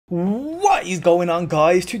What is going on,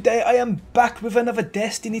 guys? Today I am back with another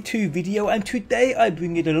Destiny 2 video, and today I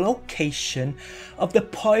bring you the location of the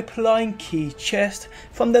pipeline key chest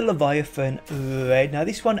from the Leviathan raid. Now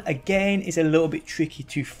this one again is a little bit tricky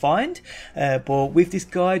to find, but with this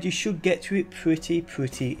guide you should get to it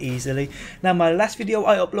pretty easily. Now my last video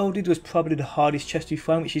I uploaded was probably the hardest chest to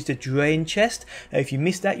find, which is the drain chest. If you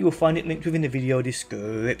missed that, you will find it linked within the video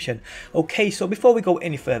description. Okay, so before we go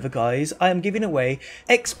any further, guys, I am giving away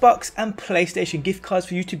Xbox and PlayStation gift cards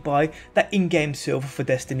for you to buy that in-game silver for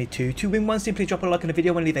Destiny 2. To win one, simply drop a like on the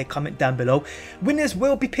video and leave a comment down below. Winners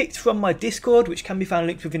will be picked from my Discord, which can be found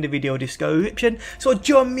linked within the video description, so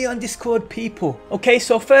join me on Discord, people. Okay,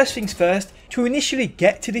 so first things first, to initially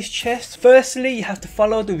get to this chest, firstly you have to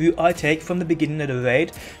follow the route I take from the beginning of the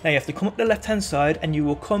raid. Now you have to come up the left hand side and you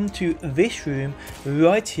will come to this room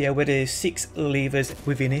right here where there is 6 levers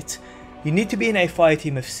within it. You need to be in a fire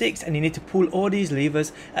team of 6 and you need to pull all these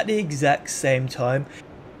levers at the exact same time.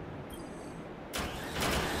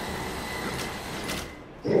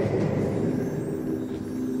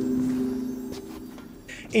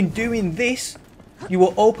 In doing this, you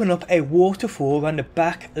will open up a waterfall around the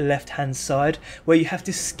back left hand side where you have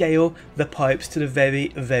to scale the pipes to the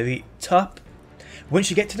very top.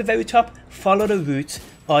 Once you get to the very top, follow the route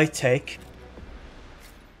I take.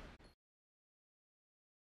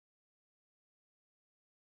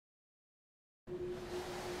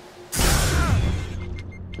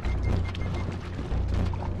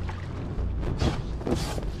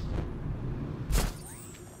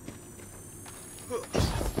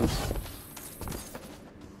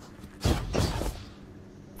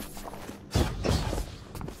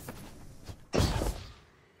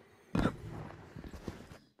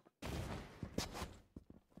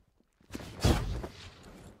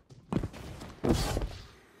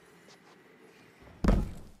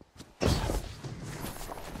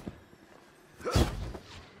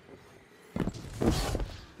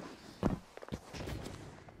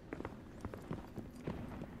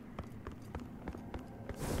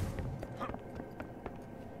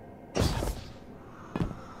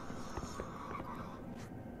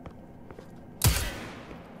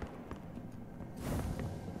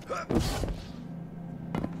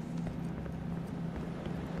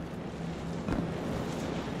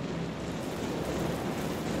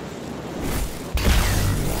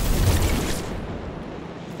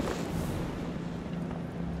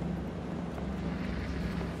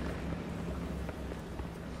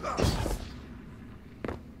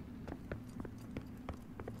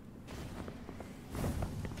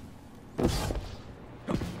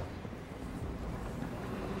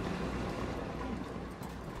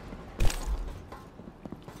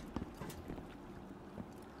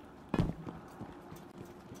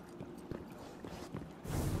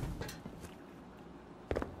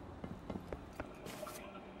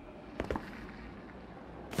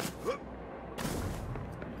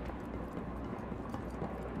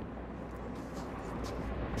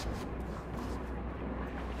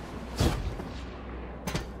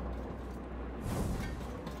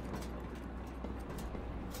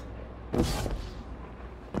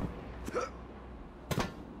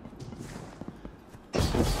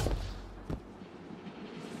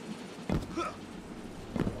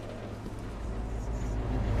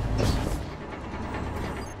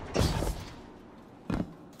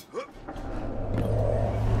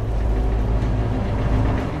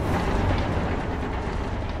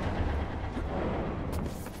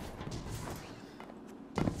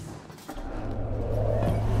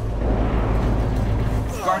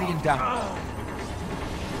 Guardian down.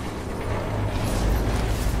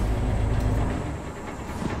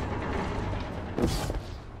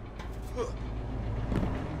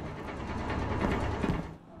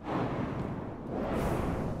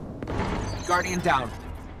 Guardian down.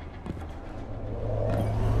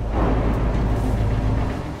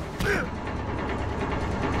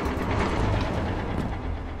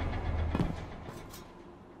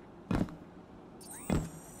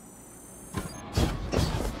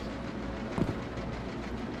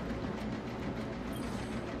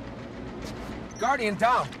 Guardian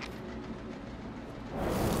down.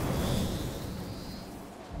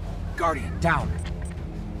 Guardian down.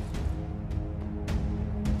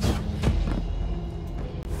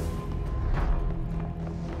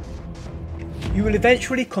 You will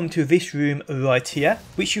eventually come to this room right here,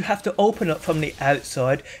 which you have to open up from the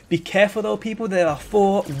outside. Be careful though, people, there are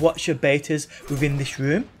 4 watcher betas within this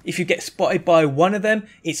room. If you get spotted by one of them,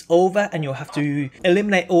 it's over and you'll have to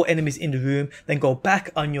eliminate all enemies in the room, then go back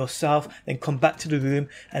on yourself, then come back to the room,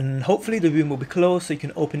 and hopefully the room will be closed so you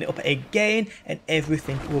can open it up again and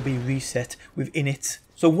everything will be reset within it.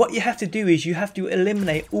 So what you have to do is you have to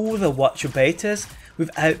eliminate all the watcher betas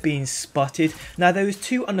without being spotted. Now there is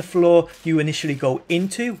 2 on the floor you initially go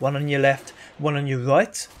into, one on your left, one on your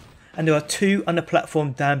right, and there are 2 on the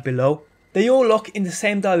platform down below. They all look in the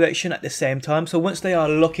same direction at the same time, so once they are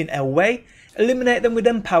looking away, eliminate them with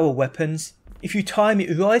them power weapons. If you time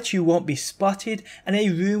it right, you won't be spotted, and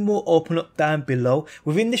a room will open up down below.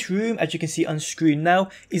 Within this room, as you can see on screen now,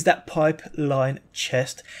 is that pipeline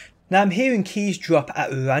chest. Now I'm hearing keys drop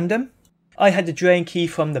at random. I had the drain key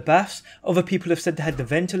from the baths, other people have said they had the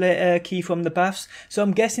ventilator key from the baths, so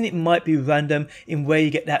I'm guessing it might be random in where you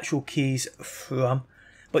get the actual keys from.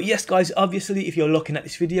 But yes guys, obviously if you're looking at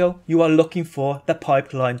this video, you are looking for the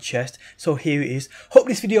pipeline chest, so here it is. Hope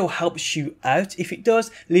this video helps you out. If it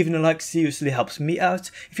does, leaving a like seriously helps me out.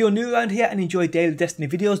 If you're new around here and enjoy daily Destiny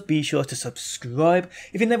videos, be sure to subscribe.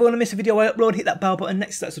 If you never want to miss a video I upload, hit that bell button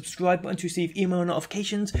next to that subscribe button to receive email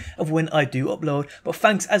notifications of when I do upload. But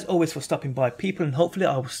thanks as always for stopping by people, and hopefully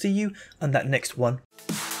I will see you on that next one.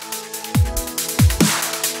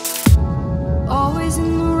 Always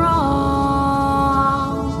in the wrong,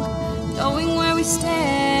 knowing where we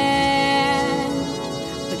stand,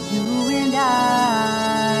 but you and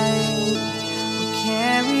I will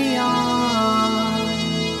carry on.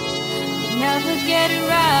 We never get it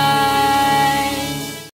right.